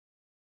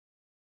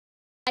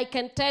I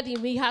can tell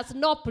him he has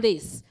no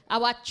place.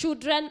 Our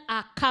children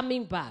are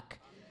coming back.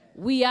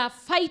 We are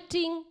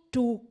fighting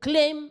to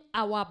claim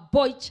our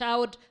boy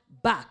child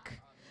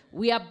back.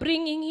 We are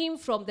bringing him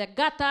from the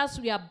gutters.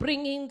 We are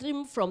bringing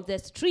him from the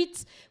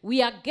streets.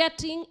 We are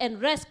getting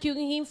and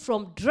rescuing him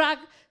from drug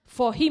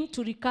for him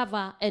to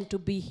recover and to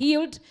be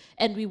healed.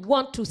 And we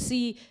want to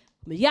see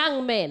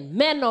young men,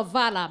 men of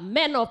valor,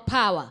 men of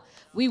power.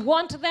 We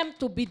want them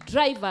to be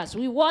drivers.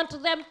 We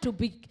want them to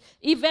be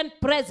even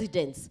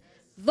presidents.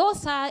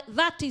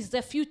 That is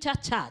the future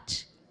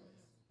church.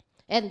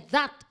 And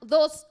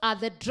those are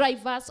the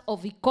drivers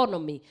of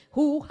economy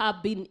who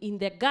have been in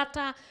the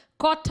gutter,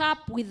 caught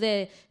up with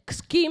the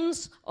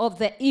schemes of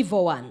the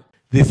evil one.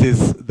 This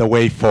is the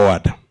way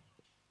forward.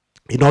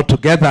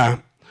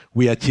 Together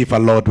we achieve a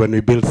lot when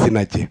we build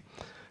synergy.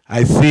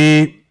 I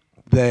see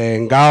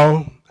the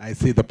Ngao, I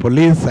see the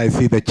police, I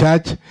see the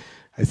church,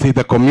 I see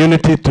the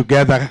community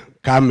together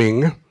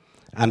coming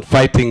and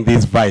fighting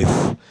this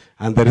vice.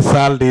 And the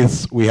result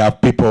is we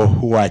have people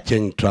who are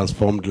changing,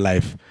 transformed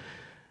life.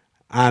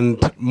 And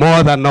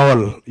more than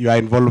all, you are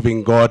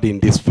involving God in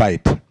this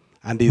fight.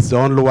 And He's the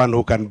only one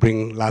who can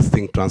bring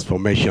lasting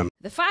transformation.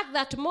 The fact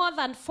that more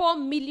than 4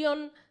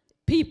 million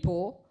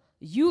people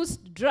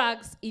used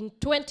drugs in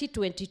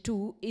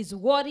 2022 is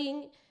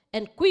worrying,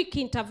 and quick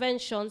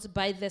interventions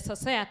by the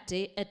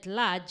society at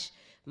large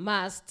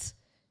must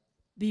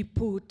be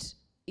put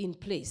in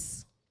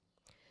place.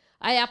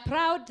 I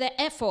applaud the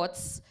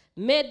efforts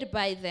made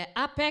by the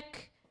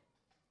APEC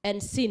and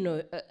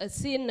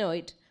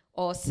Saynod,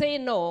 or Say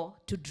No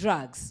to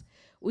Drugs.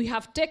 We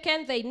have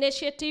taken the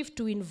initiative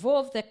to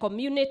involve the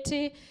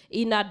community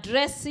in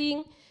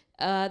addressing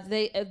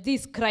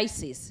this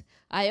crisis.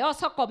 I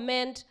also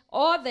commend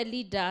all the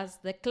leaders,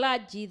 the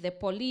clergy, the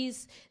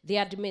police, the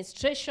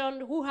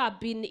administration who have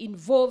been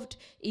involved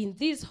in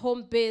this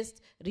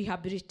home-based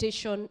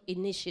rehabilitation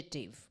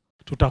initiative.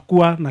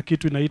 Tutakuwa na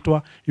kitu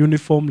inaitwa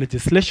uniform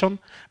legislation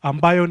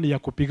ambayo ni ya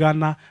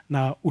kupigana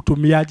na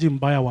utumiaji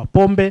mbaya wa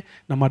pombe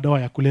na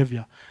madawa ya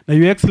kulevya. Na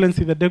Your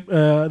Excellency,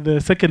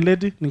 the second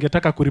lady,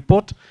 ningetaka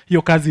kureport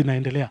hiyo kazi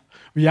inaendelea.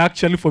 We are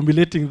actually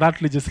formulating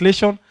that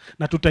legislation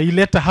na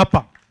tutaileta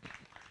hapa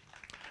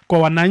kwa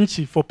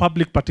wananchi for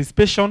public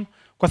participation,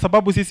 kwa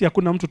sababu sisi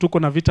hakuna mtu tuko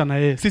na vita na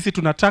yeye. Sisi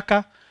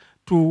tunataka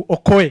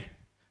tuokoe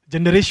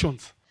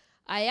generations.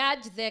 I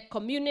urge the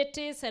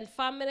communities and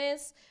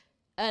families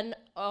and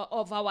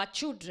of our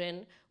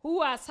children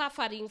who are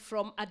suffering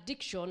from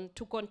addiction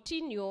to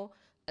continue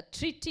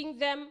treating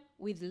them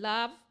with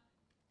love,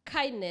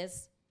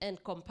 kindness, and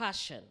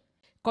compassion.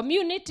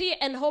 Community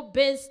and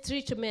hope-based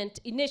treatment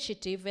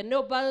initiative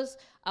enables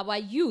our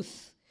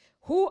youth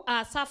who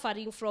are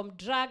suffering from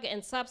drug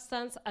and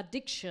substance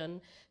addiction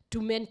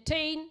to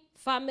maintain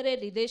family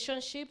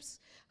relationships,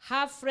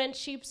 have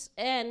friendships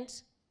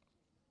and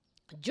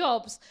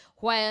jobs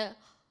while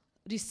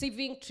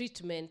receiving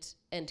treatment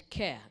and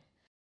care.